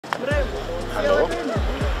Hello.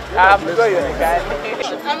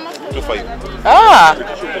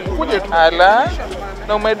 Ala.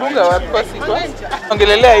 Na umedunga wapi kwa siku?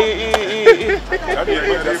 Ongelelea hii.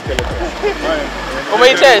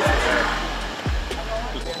 Umeitest?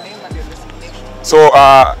 So,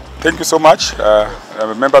 thank you so much,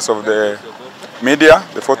 members of the media,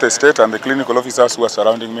 the Fourth Estate, and the clinical officers who are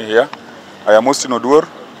surrounding me here. I am Austin Odur.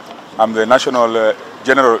 I'm the National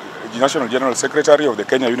General Secretary of the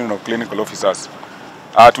Kenya Union of Clinical Officers.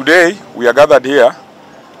 Today, we are gathered here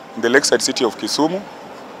in the lakeside city of Kisumu,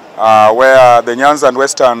 where the Nyanza and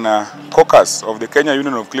Western caucus of the Kenya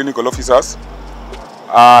Union of Clinical Officers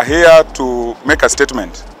are here to make a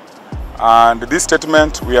statement. And this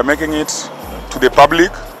statement, we are making it to the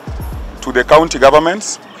public, to the county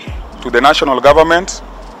governments, to the national government,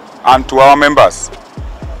 and to our members.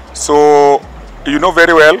 So, you know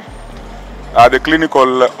very well, the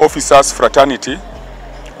clinical officers fraternity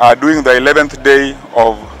are doing the 11th day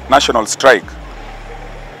of national strike.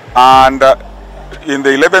 And in the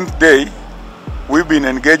 11th day, we've been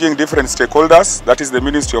engaging different stakeholders, that is the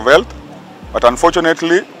Ministry of Health, but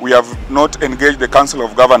unfortunately, we have not engaged the Council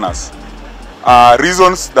of Governors.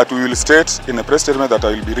 Reasons that we will state in a press statement that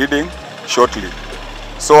I will be reading shortly.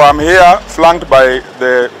 So I'm here flanked by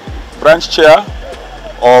the branch chair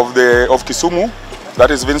of Kisumu,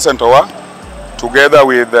 that is Vincent Owa, together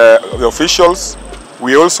with the officials.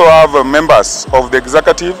 We also have members of the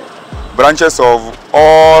executive branches of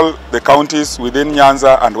all the counties within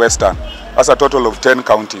Nyanza and Western. That's a total of 10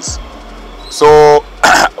 counties. So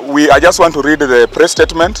I just want to read the press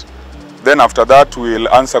statement. Then after that, we'll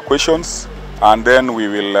answer questions, and then we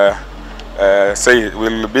will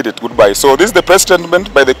we'll bid it goodbye. So this is the press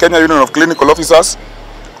statement by the Kenya Union of Clinical Officers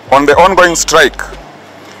on the ongoing strike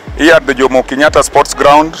here at the Jomo Kenyatta Sports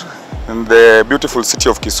Ground in the beautiful city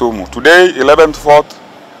of Kisumu. Today, 11/4,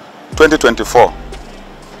 2024.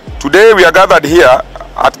 Today we are gathered here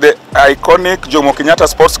at the iconic Jomo Kenyatta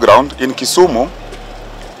Sports Ground in Kisumu.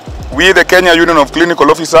 We, the Kenya Union of Clinical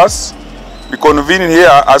Officers, we convene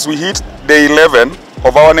here as we hit day 11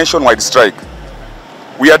 of our nationwide strike.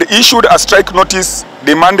 We had issued a strike notice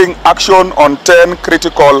demanding action on 10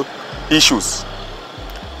 critical issues.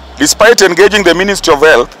 Despite engaging the Ministry of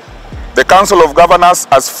Health, the Council of Governors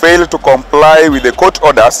has failed to comply with the court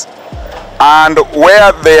orders, and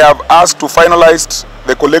where they have asked to finalize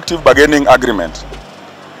the collective bargaining agreement.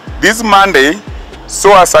 This Monday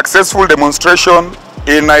saw a successful demonstration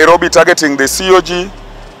in Nairobi targeting the COG,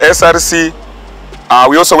 SRC.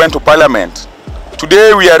 We also went to Parliament.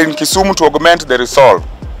 Today we are in Kisumu to augment the resolve.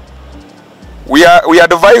 We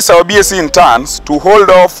advise our BSc interns to hold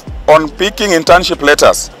off on picking internship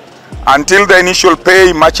letters until the initial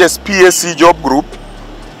pay matches PSC job group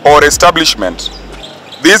or establishment.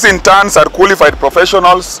 These interns are qualified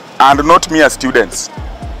professionals and not mere students.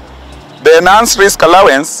 The enhanced risk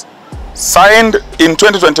allowance signed in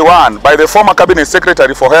 2021 by the former Cabinet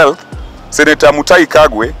Secretary for Health, Senator Mutahi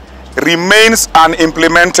Kagwe, remains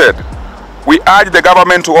unimplemented. We urge the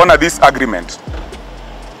government to honor this agreement.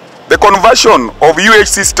 The conversion of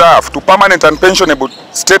UHC staff to permanent and pensionable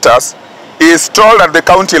status is stalled at the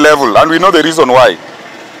county level, and we know the reason why.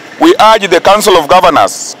 We urge the Council of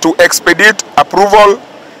Governors to expedite approval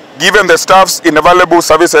given the staff's inavailable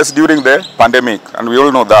services during the pandemic, and we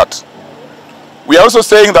all know that. We are also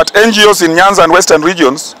saying that NGOs in Nyanza and Western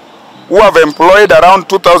regions who have employed around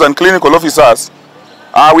 2,000 clinical officers,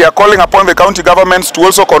 we are calling upon the county governments to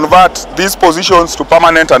also convert these positions to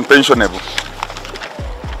permanent and pensionable.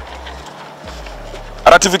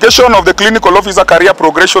 Ratification of the Clinical Officer Career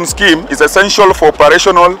Progression Scheme is essential for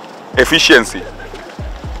operational efficiency.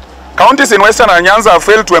 Counties in Western and Nyanza have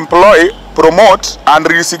failed to employ, promote, and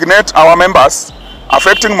resignate our members,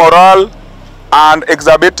 affecting morale and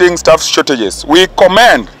exacerbating staff shortages. We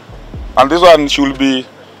commend, and this one should be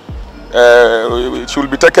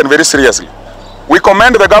taken very seriously. We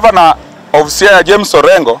commend the Governor of Siaya, James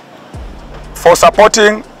Orengo, for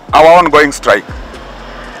supporting our ongoing strike.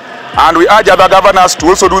 And we urge other governors to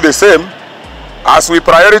also do the same as we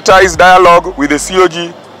prioritize dialogue with the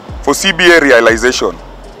COG for CBA realization.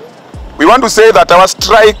 We want to say that our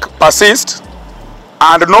strike persists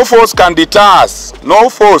and no force can deter us. No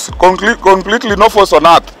force, completely no force on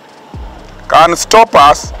earth can stop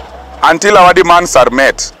us until our demands are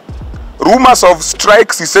met. Rumors of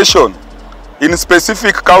strike cessation in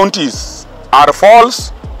specific counties are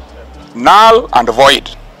false, null and void.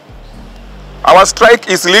 Our strike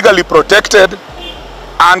is legally protected,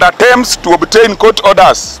 and attempts to obtain court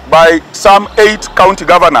orders by some 8 county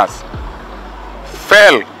governors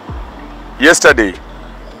fell yesterday.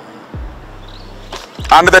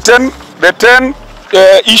 And the 10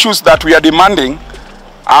 issues that we are demanding,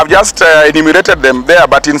 I've just enumerated them there,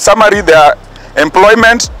 but in summary, they are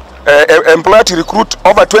employment, employer to recruit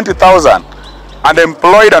over 20,000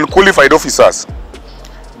 unemployed and qualified officers.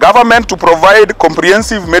 Government to provide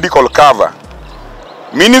comprehensive medical cover.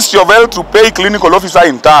 Ministry of Health to pay clinical officer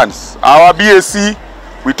interns. Our BSc,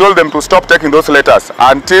 we told them to stop taking those letters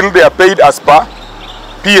until they are paid as per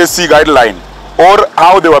PSC guideline or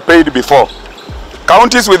how they were paid before.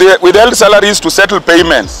 Counties withheld salaries to settle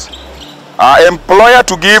payments. Employer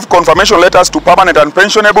to give confirmation letters to permanent and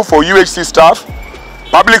pensionable for UHC staff.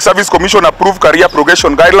 Public Service Commission approve career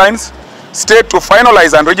progression guidelines. State to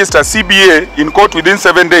finalize and register CBA in court within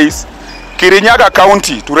 7 days. Kirinyaga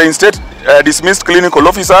County to reinstate dismissed clinical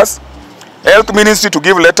officers. Health Ministry to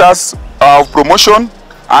give letters of promotion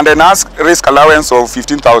and enhanced risk allowance of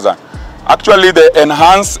 15,000. Actually, the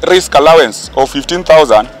enhanced risk allowance of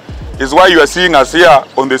 15,000 is why you are seeing us here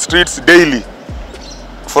on the streets daily.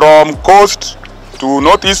 From coast to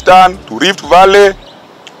northeastern to Rift Valley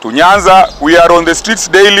to Nyanza, we are on the streets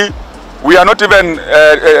daily. We are not even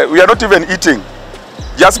eating,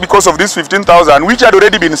 just because of this 15,000, which had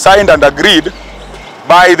already been signed and agreed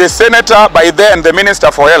by the senator, by then the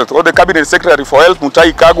Minister for Health, or the Cabinet Secretary for Health,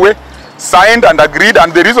 Mutahi Kagwe, signed and agreed,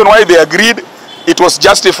 and the reason why they agreed, it was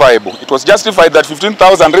justifiable. It was justified that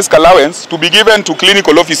 15,000 risk allowance to be given to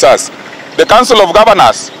clinical officers. The Council of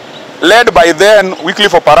Governors, led by then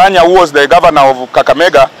Wycliffe Oparanya, who was the governor of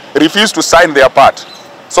Kakamega, refused to sign their part.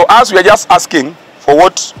 So as we are just asking for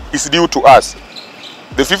what is due to us,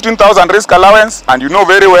 the 15,000 risk allowance, and you know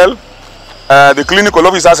very well, the clinical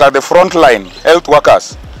officers are the frontline health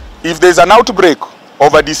workers. If there is an outbreak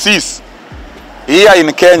of a disease here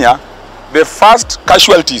in Kenya, the first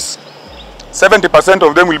casualties, 70%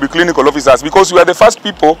 of them will be clinical officers, because we are the first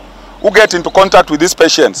people who get into contact with these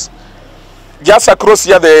patients. Just across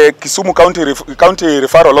here, the Kisumu County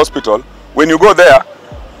Referral Hospital, when you go there,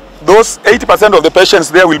 those 80% of the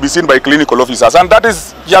patients there will be seen by clinical officers, and that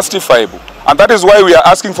is justifiable. And that is why we are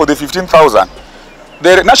asking for the 15,000.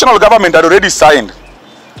 The national government had already signed.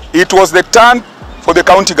 It was the turn for the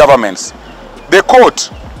county governments. The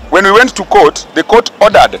court, when we went to court, the court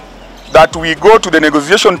ordered that we go to the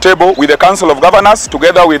negotiation table with the Council of Governors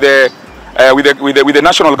together with the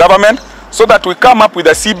national government, so that we come up with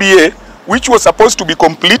a CBA which was supposed to be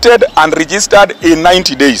completed and registered in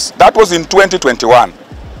 90 days. That was in 2021.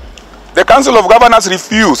 The Council of Governors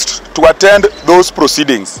refused to attend those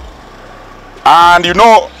proceedings. And you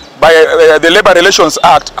know, by the Labor Relations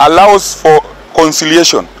Act allows for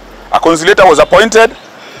conciliation. A conciliator was appointed,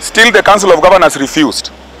 still the Council of Governors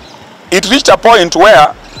refused. It reached a point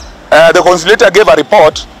where the conciliator gave a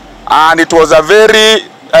report, and it was a very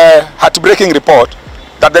heartbreaking report,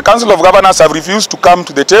 that the Council of Governors have refused to come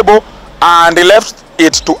to the table, and they left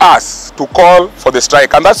it to us to call for the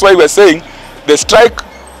strike. And that's why we're saying the strike,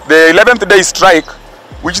 the 11th day strike,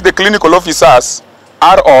 which the clinical officers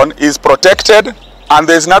are on, is protected, and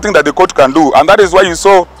there's nothing that the court can do. And that is why you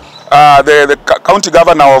saw the county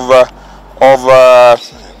governor of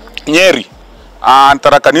Nyeri and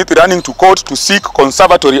Tarakaniti running to court to seek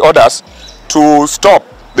conservatory orders to stop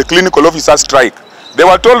the clinical officer strike. They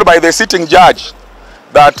were told by the sitting judge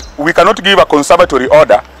that we cannot give a conservatory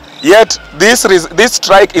order, yet this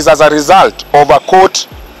strike is as a result of a court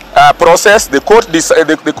process. The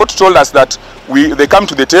court told us that they come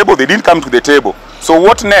to the table. They didn't come to the table. So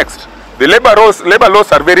what next? The labor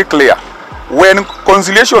laws are very clear. When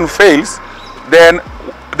conciliation fails, then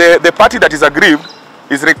the party that is aggrieved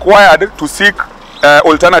is required to seek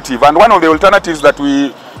alternative. And one of the alternatives that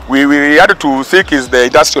we had to seek is the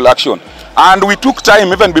industrial action. And we took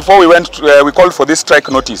time even before we called for this strike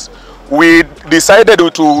notice. We decided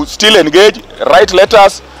to still engage, write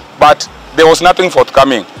letters, but there was nothing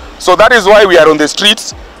forthcoming. So that is why we are on the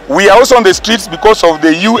streets. We are also on the streets because of the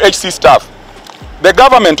UHC staff. The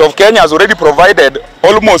government of Kenya has already provided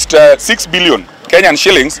almost 6 billion Kenyan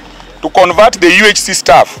shillings to convert the UHC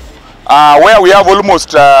staff, where we have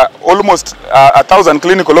almost 1,000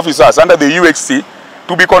 clinical officers under the UHC,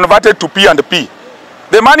 to be converted to P&P.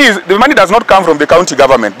 The money does not come from the county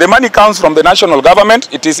government. The money comes from the national government.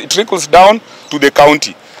 It trickles down to the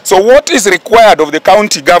county. So what is required of the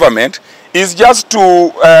county government is just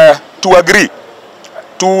to agree,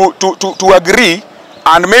 to agree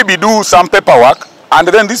and maybe do some paperwork, and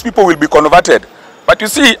then these people will be converted. But you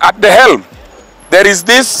see, at the helm, there is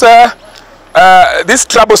this this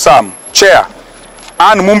troublesome chair,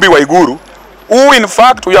 Ann Mumbi Waiguru, who in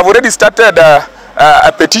fact we have already started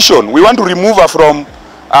a petition. We want to remove her from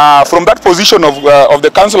that position of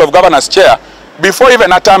the Council of Governors chair before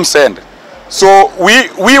even her term end. So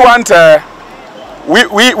we want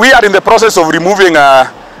we are in the process of removing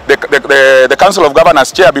the Council of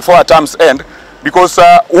Governors chair before our terms end, because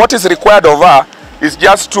what is required of her is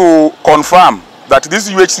just to confirm that these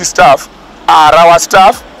UHC staff are our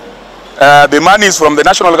staff. The money is from the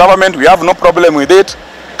national government. We have no problem with it.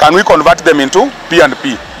 Can we convert them into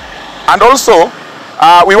P&P? And also,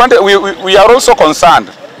 we are also concerned.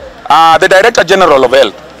 The Director General of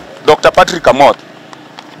Health, Dr. Patrick Amoth,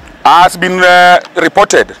 has been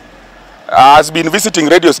reported, has been visiting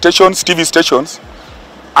radio stations, TV stations,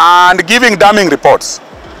 and giving damning reports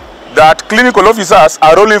that clinical officers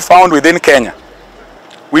are only found within Kenya,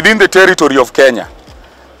 within the territory of Kenya.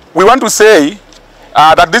 We want to say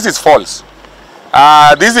that this is false.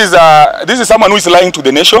 This is someone who is lying to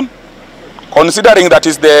the nation, considering that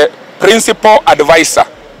is the principal advisor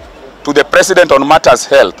to the president on matters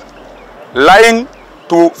health, lying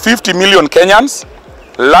to 50 million Kenyans,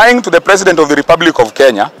 lying to the president of the Republic of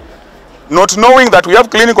Kenya, not knowing that we have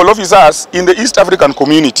clinical officers in the East African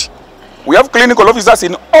community. We have clinical officers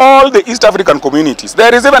in all the East African communities.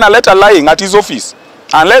 There is even a letter lying at his office,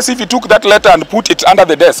 unless if he took that letter and put it under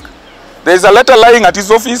the desk. There is a letter lying at his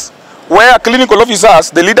office where clinical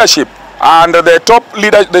officers, the leadership, and the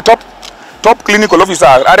top clinical officers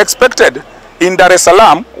are expected in Dar es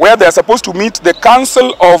Salaam, where they are supposed to meet the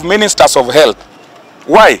Council of Ministers of Health.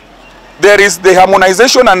 Why? There is the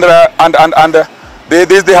harmonization there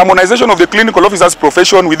is the harmonization of the clinical officers'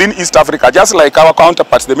 profession within East Africa, just like our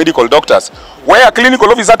counterparts, the medical doctors, where a clinical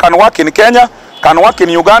officer can work in Kenya, can work in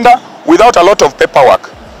Uganda without a lot of paperwork.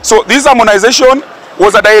 So this harmonization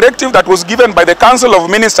was a directive that was given by the Council of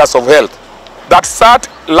Ministers of Health that sat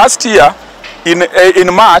last year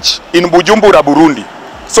in March in Bujumbura, Burundi.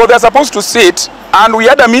 So they're supposed to sit, and we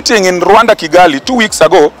had a meeting in Rwanda, Kigali, 2 weeks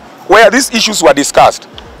ago, where these issues were discussed.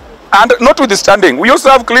 And notwithstanding, we also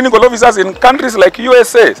have clinical officers in countries like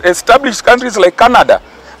USA, established countries like Canada,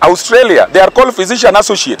 Australia. They are called physician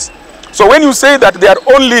associates. So when you say that they are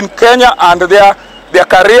only in Kenya and their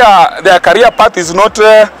career path is not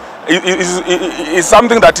is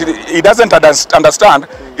something that he doesn't understand,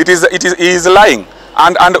 he is lying.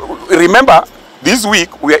 And remember, this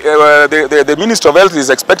week the Minister of Health is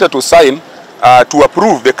expected to sign to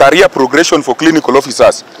approve the career progression for clinical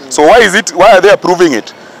officers. So why are they approving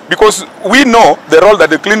it? Because we know the role that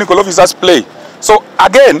the clinical officers play. So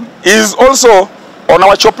again, he is also on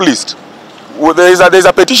our chop list. There is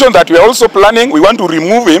a petition that we are also planning. We want to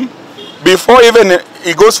remove him before even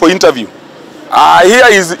he goes for interview. Here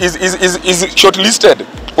is shortlisted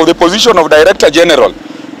for the position of Director General.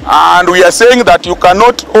 And we are saying that you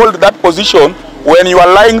cannot hold that position when you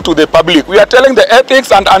are lying to the public. We are telling the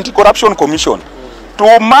Ethics and Anti-Corruption Commission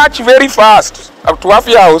to march very fast to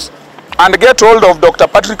Afia House and get hold of Dr.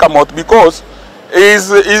 Patrick Amoth, because he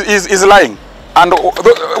is lying. And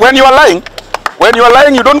when you are lying,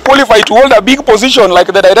 you don't qualify to hold a big position like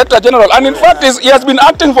the Director General. And in fact, he has been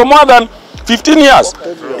acting for more than 15 years.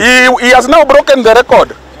 He has now broken the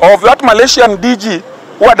record of that Malaysian DG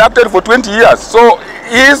who had acted for 20 years. So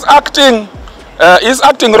his acting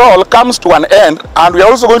role comes to an end, and we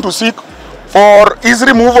are also going to seek for his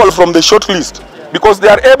removal from the shortlist, because they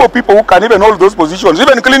are able people who can even hold those positions.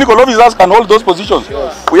 Even clinical officers can hold those positions.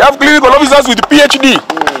 Yes. We have clinical officers with PhD.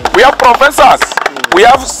 We have professors. We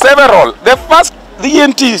have several. The first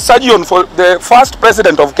ENT surgeon for the first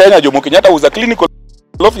president of Kenya, Jomo Kenyatta, was a clinical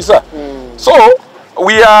officer. So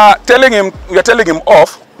we are telling him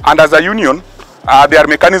off, and as a union, there are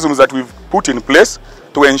mechanisms that we've put in place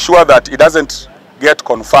to ensure that it doesn't get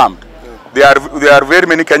confirmed. There are very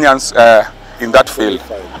many Kenyans in that field.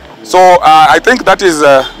 So I think that is,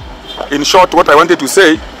 in short, what I wanted to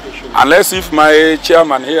say, unless if my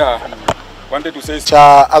chairman here wanted to say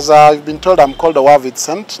something. As I've been told, I'm called Awa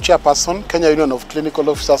Vincent, Chairperson, Kenya Union of Clinical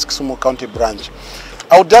Officers, Kisumu County Branch.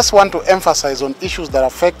 I would just want to emphasize on issues that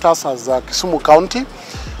affect us as Kisumu County.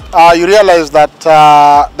 You realize that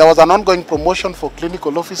there was an ongoing promotion for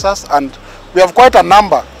clinical officers, and we have quite a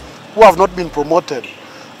number who have not been promoted.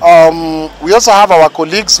 We also have our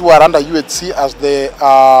colleagues who are under UHC, as the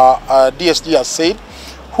DSG has said,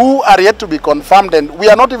 who are yet to be confirmed, and we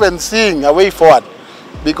are not even seeing a way forward,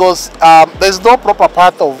 because there is no proper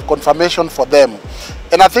path of confirmation for them.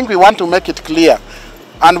 And I think we want to make it clear,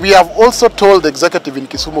 and we have also told the executive in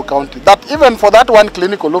Kisumu County that even for that one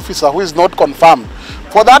clinical officer who is not confirmed,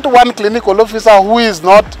 for that one clinical officer who has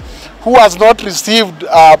not received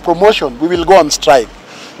promotion, we will go on strike.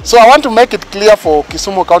 So I want to make it clear for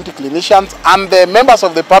Kisumu County clinicians and the members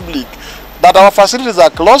of the public that our facilities are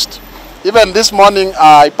closed. Even this morning,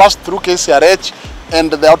 I passed through KCRH,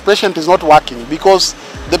 and the outpatient is not working because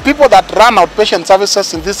the people that run outpatient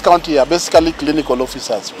services in this county are basically clinical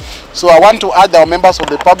officers. So I want to urge our members of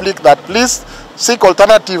the public that please seek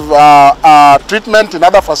alternative treatment in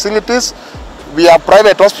other facilities. We have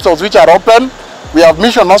private hospitals which are open. We have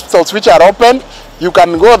mission hospitals which are open. You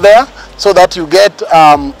can go there so that you get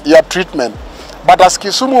your treatment. But as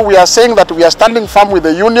Kisumu, we are saying that we are standing firm with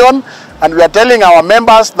the union, and we are telling our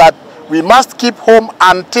members that we must keep home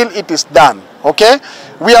until it is done. Okay?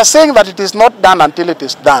 We are saying that it is not done until it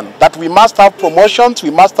is done. That we must have promotions, we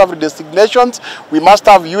must have redesignations, we must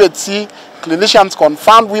have UHC clinicians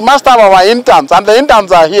confirmed, we must have our interns, and the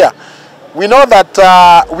interns are here. We know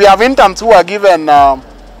that we have interns who are given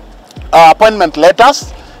appointment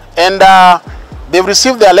letters, and they've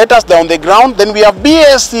received their letters, they're on the ground. Then we have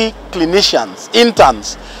BSc clinicians,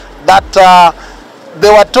 interns, that they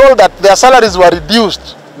were told that their salaries were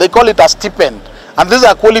reduced. They call it a stipend. And these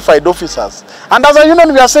are qualified officers. And as a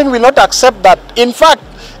union, we are saying we will not accept that. In fact,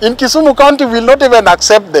 in Kisumu County, we will not even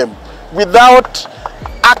accept them without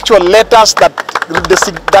actual letters that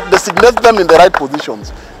designate them in the right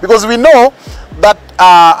positions. Because we know that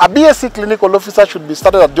a BSc clinical officer should be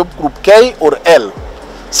started at job group K or L.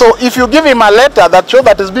 So if you give him a letter that shows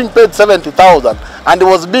that he's being paid 70,000 and he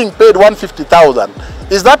was being paid 150,000,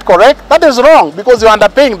 is that correct? That is wrong, because you are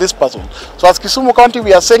underpaying this person. So as Kisumu County,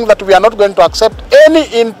 we are saying that we are not going to accept any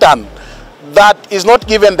intern that is not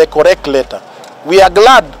given the correct letter. We are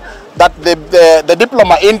glad that the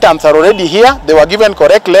diploma interns are already here. They were given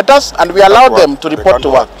correct letters, and we allowed them to report to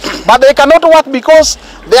work. But they cannot work because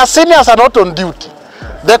their seniors are not on duty.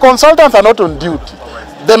 The consultants are not on duty.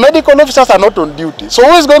 The medical officers are not on duty. So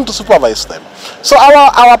who is going to supervise them? So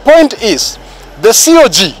our point is the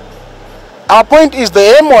COG. Our point is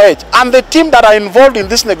the MOH and the team that are involved in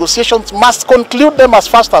these negotiations must conclude them as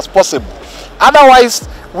fast as possible. Otherwise,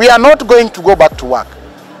 we are not going to go back to work.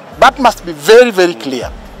 That must be very, very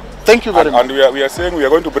clear. Thank you very much. And we are saying we are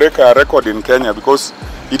going to break a record in Kenya, because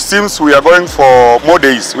it seems we are going for more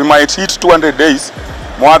days. We might hit 200 days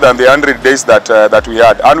more than the 100 days that we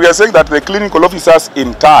had. And we are saying that the clinical officers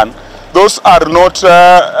in turn, those are not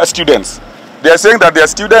students. They are saying that they are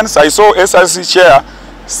students. I saw SRC chair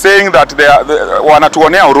saying that they are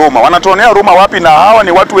wanatuonea huruma. Wanatuonea huruma wapi? Na hawa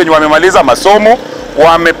ni watu wenye wamemaliza masomo,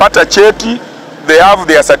 wamepata cheti, they have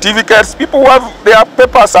their certificates, people who have their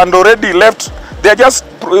papers and already left. They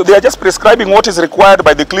are just prescribing what is required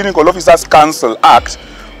by the Clinical Officers Council Act,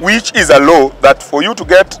 which is a law that for you to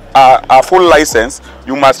get a full license,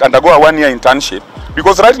 you must undergo a 1-year internship.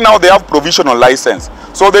 Because right now they have provisional license.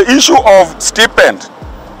 So the issue of stipend,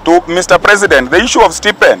 to Mr. President, the issue of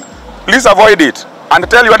stipend, please avoid it. And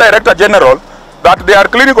tell your Director General that there are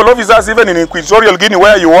clinical officers even in Equatorial Guinea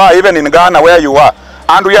where you are, even in Ghana where you are.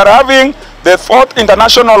 And we are having the 4th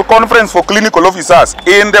International Conference for Clinical Officers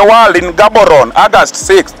in the world in Gaborone, August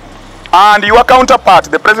 6th. And your counterpart,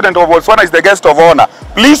 the President of Botswana, is the guest of honor.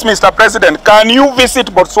 Please, Mr. President, can you visit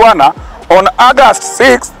Botswana on August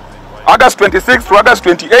 6th, August 26th to August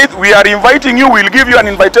 28th? We are inviting you. We'll give you an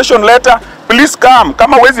invitation letter. Please come.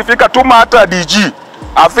 Kama wezi fika tuma hata DG.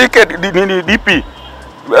 Afike DP.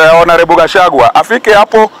 Honorable Gashagwa. Afike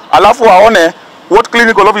hapo, alafu aone what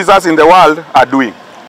clinical officers in the world are doing.